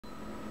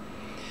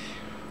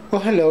Well,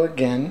 hello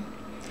again.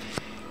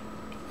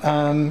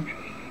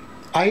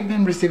 I've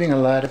been receiving a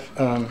lot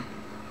of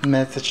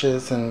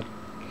messages and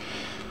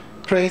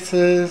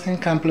praises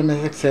and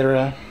compliments,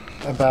 etc.,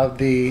 about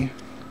the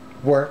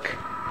work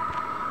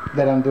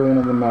that I'm doing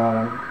in the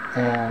Maryland,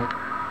 and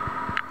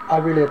I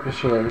really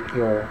appreciate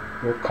your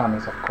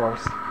comments. Of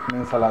course, it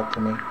means a lot to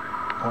me,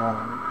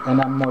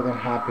 and I'm more than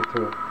happy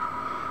to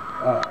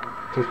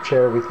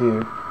share with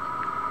you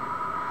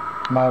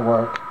my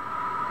work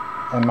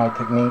and my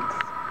techniques.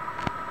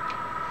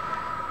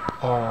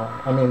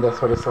 I mean,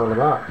 that's what it's all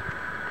about.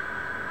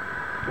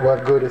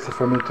 What good is it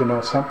for me to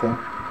know something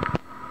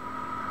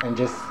and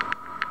just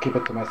keep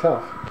it to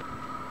myself?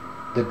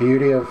 The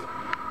beauty of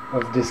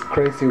this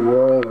crazy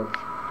world of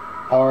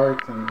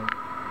art and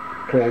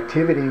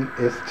creativity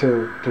is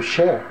to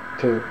share,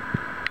 to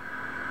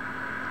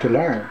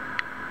learn,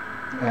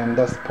 and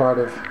that's part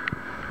of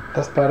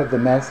the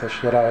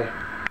message that I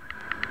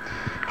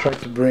try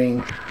to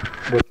bring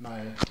with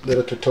my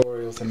little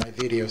tutorials and my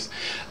videos.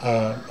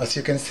 As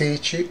you can see,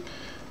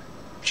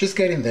 she's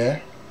getting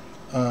there.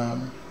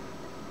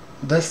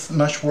 There's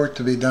much work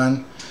to be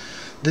done.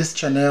 This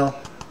Chanel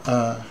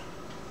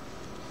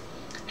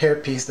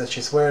hairpiece that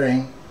she's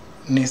wearing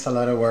needs a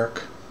lot of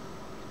work.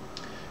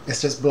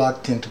 It's just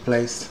blocked into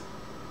place,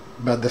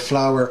 but the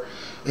flower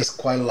is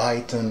quite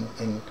light and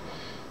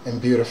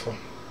beautiful.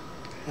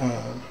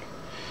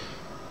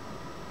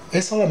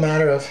 It's all a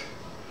matter of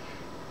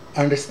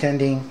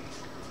understanding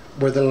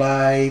where the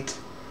light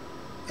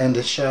and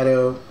the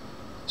shadow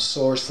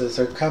sources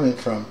are coming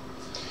from.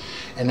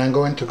 And I'm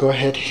going to go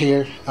ahead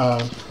here.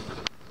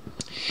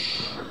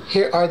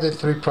 Here are the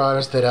three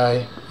products that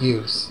I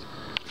use.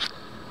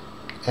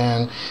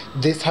 And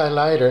this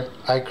highlighter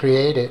I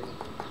created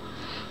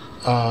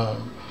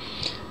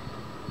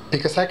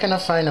because I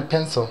cannot find a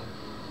pencil,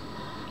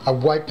 a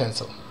white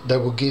pencil, that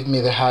will give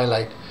me the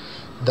highlight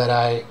that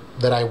I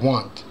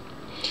want.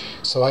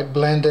 So I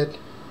blended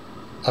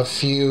a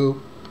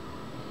few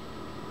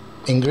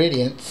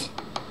ingredients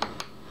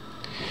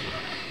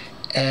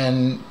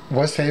and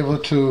was able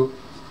to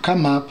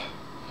come up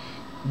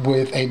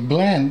with a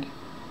blend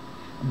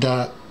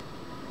that,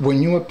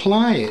 when you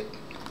apply it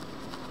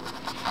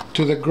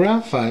to the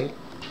graphite,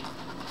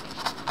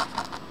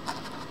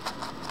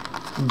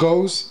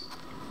 goes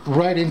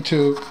right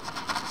into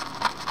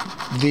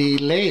the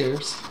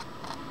layers,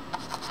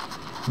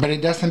 but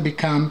it doesn't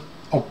become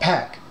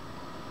opaque.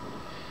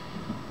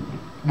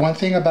 One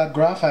thing about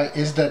graphite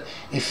is that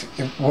if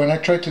when I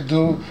try to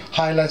do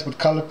highlights with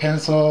color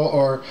pencil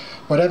or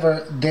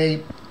whatever,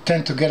 they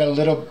tend to get a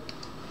little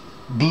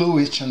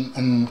bluish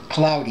and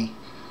cloudy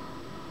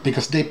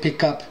because they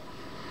pick up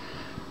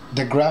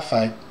the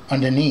graphite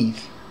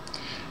underneath.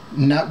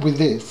 Not with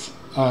this.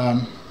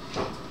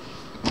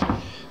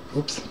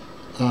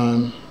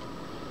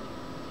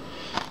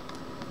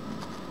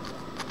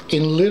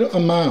 In little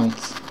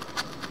amounts,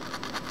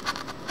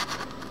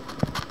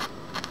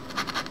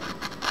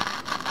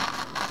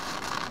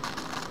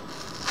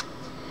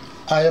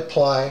 I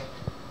apply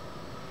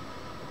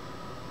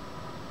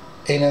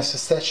in a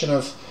succession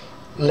of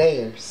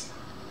layers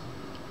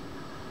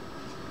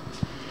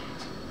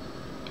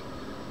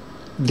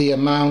the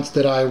amounts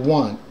that I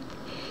want.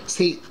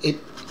 See,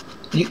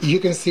 you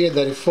can see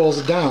that it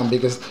falls down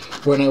because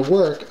when I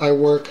work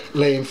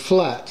laying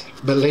flat,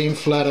 but laying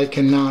flat I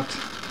cannot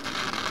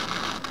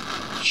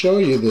show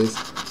you this.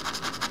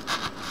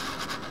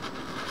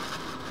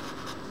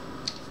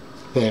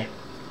 There.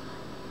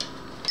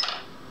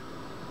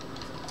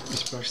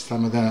 Let's brush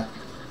some of that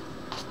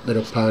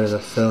little powder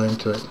that fell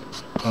into it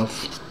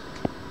off.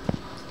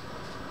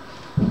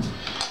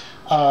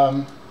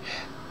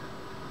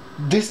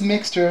 This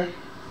mixture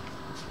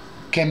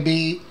can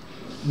be,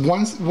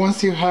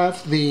 once you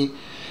have the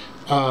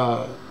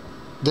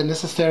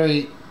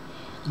necessary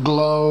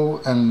glow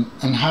and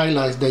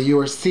highlights that you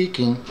are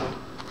seeking,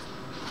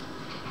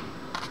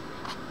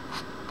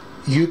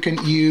 you can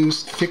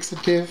use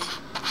fixative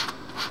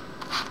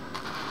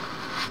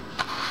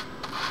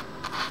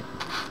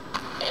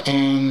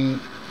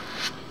and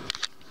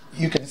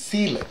you can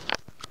seal it.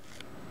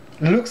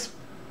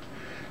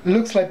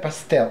 Looks like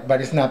pastel,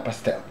 but it's not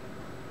pastel.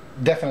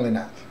 Definitely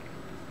not.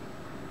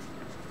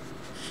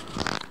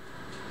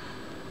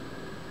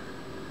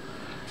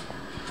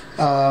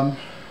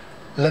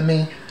 Let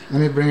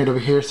me bring it over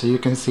here so you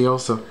can see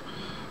also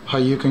how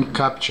you can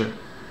capture.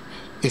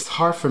 It's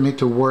hard for me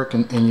to work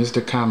and use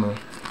the camera,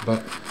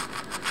 but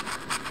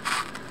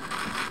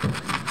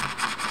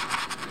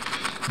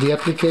the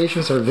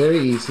applications are very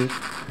easy,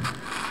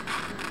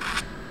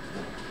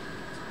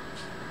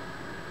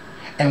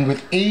 and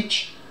with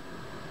each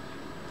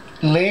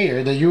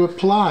layer that you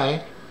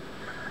apply,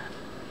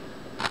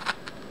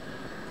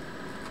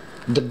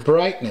 the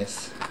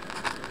brightness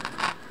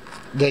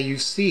that you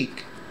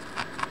seek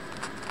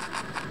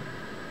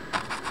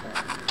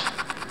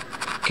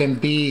can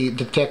be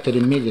detected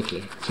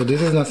immediately. So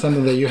this is not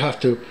something that you have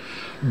to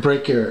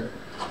break your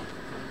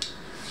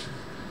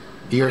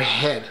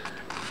head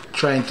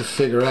trying to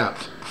figure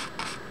out.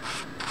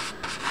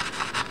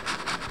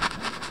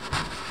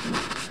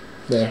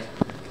 There.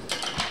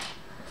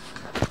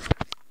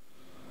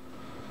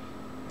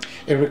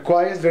 It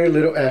requires very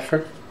little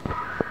effort.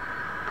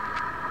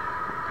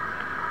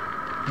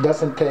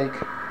 Doesn't take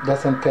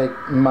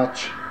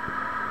much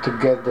to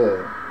get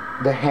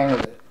the hang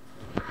of it.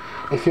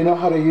 If you know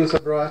how to use a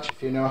brush,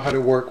 if you know how to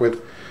work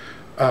with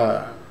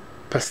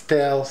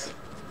pastels,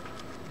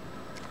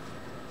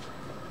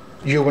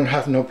 you won't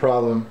have no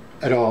problem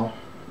at all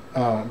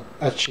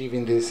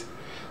achieving this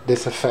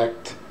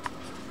effect.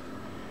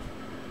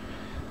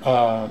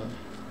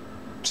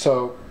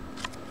 So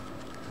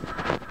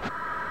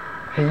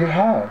here you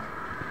have,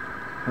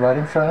 right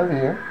in front of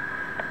you,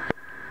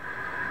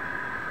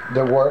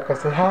 the work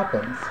as it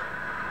happens.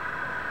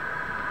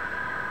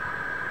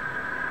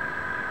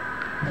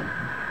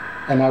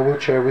 And I will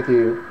share with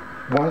you,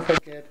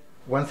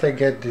 once I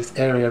get this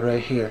area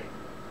right here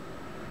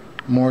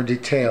more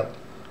detailed,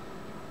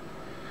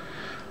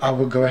 I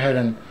will go ahead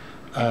and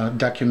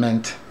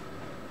document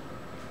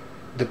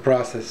the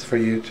process for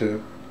you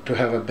to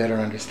have a better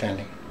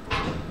understanding.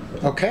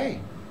 Okay.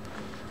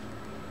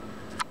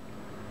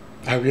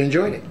 I hope you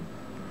enjoyed it.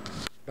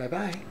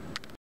 Bye-bye.